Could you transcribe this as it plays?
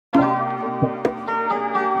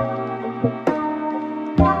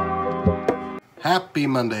Happy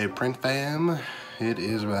Monday, print fam. It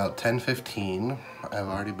is about 10:15. I've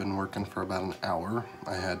already been working for about an hour.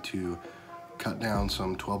 I had to cut down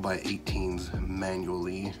some 12 by 18s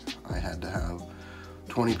manually. I had to have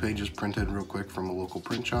 20 pages printed real quick from a local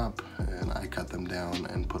print shop, and I cut them down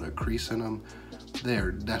and put a crease in them.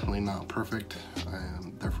 They're definitely not perfect.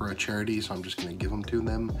 They're for a charity, so I'm just gonna give them to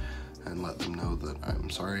them and let them know that I'm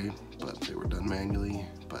sorry, but they were done manually.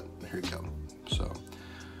 But here you go. So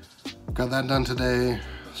got that done today,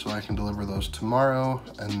 so I can deliver those tomorrow.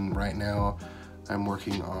 And right now I'm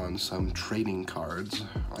working on some trading cards.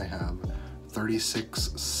 I have 36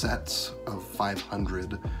 sets of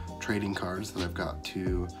 500 trading cards that I've got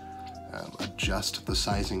to adjust the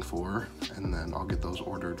sizing for, and then I'll get those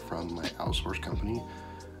ordered from my outsource company.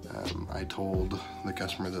 I told the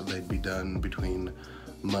customer that they'd be done between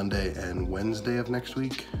Monday and Wednesday of next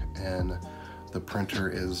week, and the printer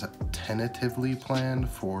is tentatively planned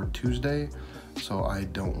for Tuesday, so I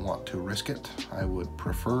don't want to risk it. I would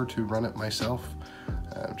prefer to run it myself,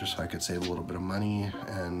 just so I could save a little bit of money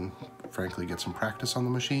and frankly get some practice on the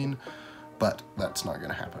machine, but that's not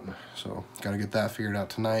gonna happen. So gotta get that figured out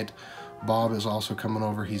tonight. Bob is also coming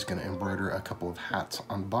over. He's gonna embroider a couple of hats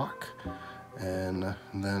on Bach, and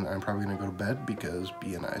then I'm probably gonna go to bed because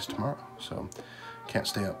B&I's tomorrow, so can't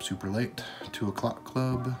stay up super late. 2 o'clock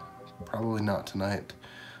club, probably not tonight,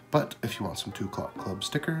 but if you want some 2 o'clock club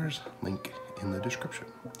stickers, link in the description.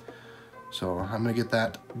 So I'm gonna get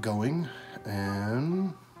that going,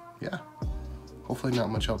 and yeah, hopefully not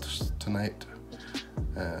much else tonight.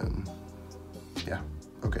 Yeah,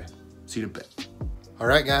 okay, see you in bed. All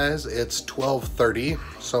right guys, it's 12:30,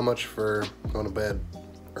 so much for going to bed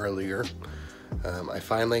earlier. I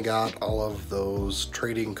finally got all of those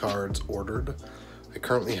trading cards ordered. I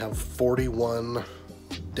currently have 41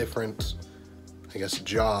 different, I guess,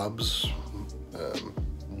 jobs.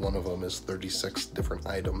 One of them is 36 different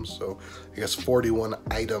items, so I guess 41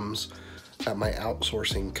 items at my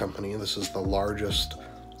outsourcing company. This is the largest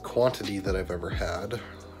quantity that I've ever had.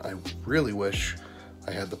 I really wish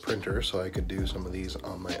I had the printer so I could do some of these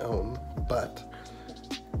on my own, but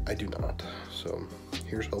I do not. So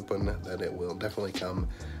here's hoping that it will definitely come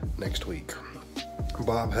next week.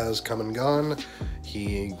 Bob has come and gone.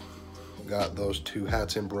 He got those 2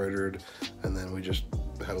 hats embroidered, and then we just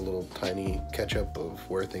had a little tiny catch up of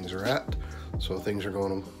where things are at. So things are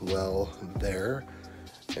going well there,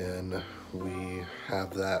 and we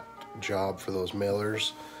have that job for those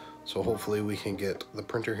mailers. So hopefully we can get the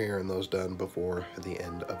printer here and those done before the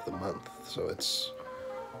end of the month. So it's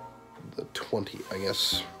the 20th, I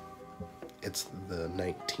guess. It's the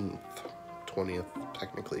 19th, 20th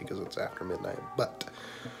technically, because it's after midnight. But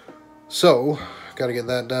so gotta get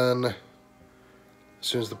that done as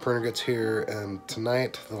soon as the printer gets here. And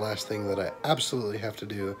tonight, the last thing that I absolutely have to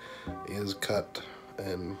do is cut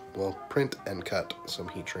and, well, print and cut some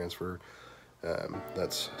heat transfer.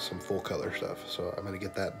 That's some full color stuff. So I'm gonna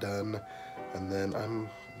get that done, and then I'm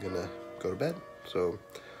gonna go to bed. So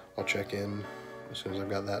I'll check in as soon as I've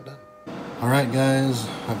got that done. All right guys,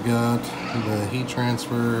 I've got the heat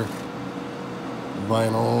transfer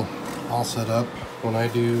vinyl all set up. When I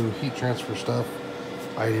do heat transfer stuff,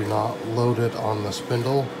 I do not load it on the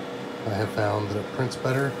spindle. I have found that it prints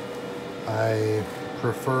better. I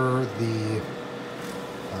prefer the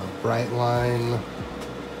bright line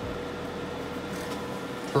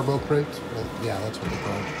turbo print. Yeah, that's what they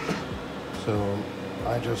call it. So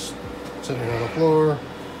I just sit here on the floor,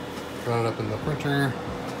 run it up in the printer,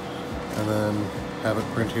 and then have it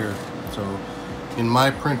print here. So in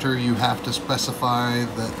my printer, you have to specify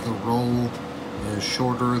that the roll is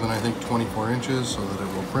shorter than, I think, 24 inches so that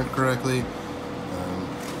it will print correctly.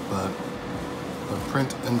 But the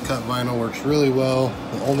print and cut vinyl works really well.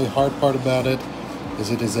 The only hard part about it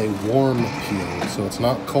is a warm peel. So it's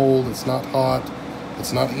not cold, it's not hot,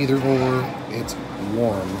 it's not either or, it's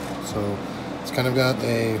warm. So it's kind of got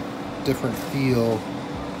a different feel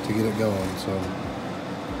to get it going. So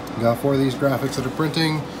got 4 of these graphics that are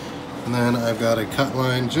printing, and then I've got a cut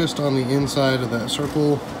line just on the inside of that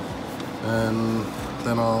circle, and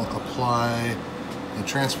then I'll apply the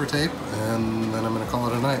transfer tape, and then I'm gonna call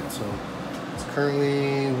it a night. So it's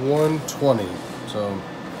currently 1:20, so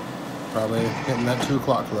probably hitting that 2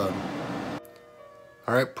 o'clock club.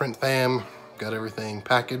 All right, print fam, got everything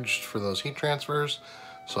packaged for those heat transfers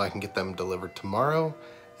so I can get them delivered tomorrow.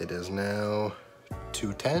 It is now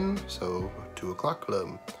 2:10, so 2 o'clock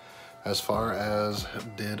club. As far as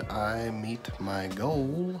did I meet my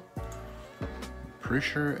goal, pretty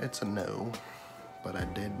sure it's a no, but I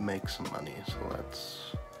did make some money, so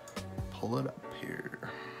let's pull it up here.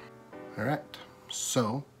 All right,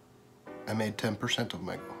 so I made 10% of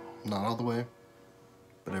my goal. Not all the way,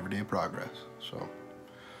 but everyday progress. So,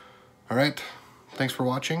 all right, thanks for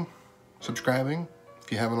watching, subscribing.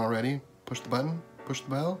 If you haven't already, push the button, push the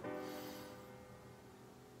bell.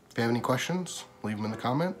 If you have any questions, leave them in the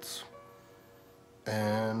comments.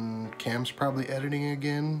 And Cam's probably editing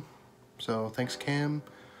again, so thanks, Cam.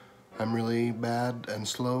 I'm really bad and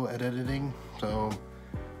slow at editing, so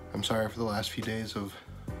I'm sorry for the last few days of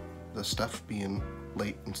the stuff being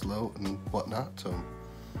late and slow and whatnot, so.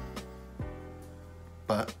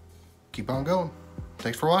 But keep on going.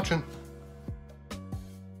 Thanks for watching.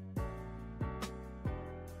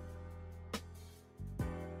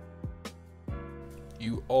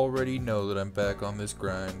 You already know that I'm back on this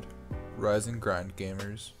grind. Rise and grind,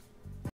 gamers.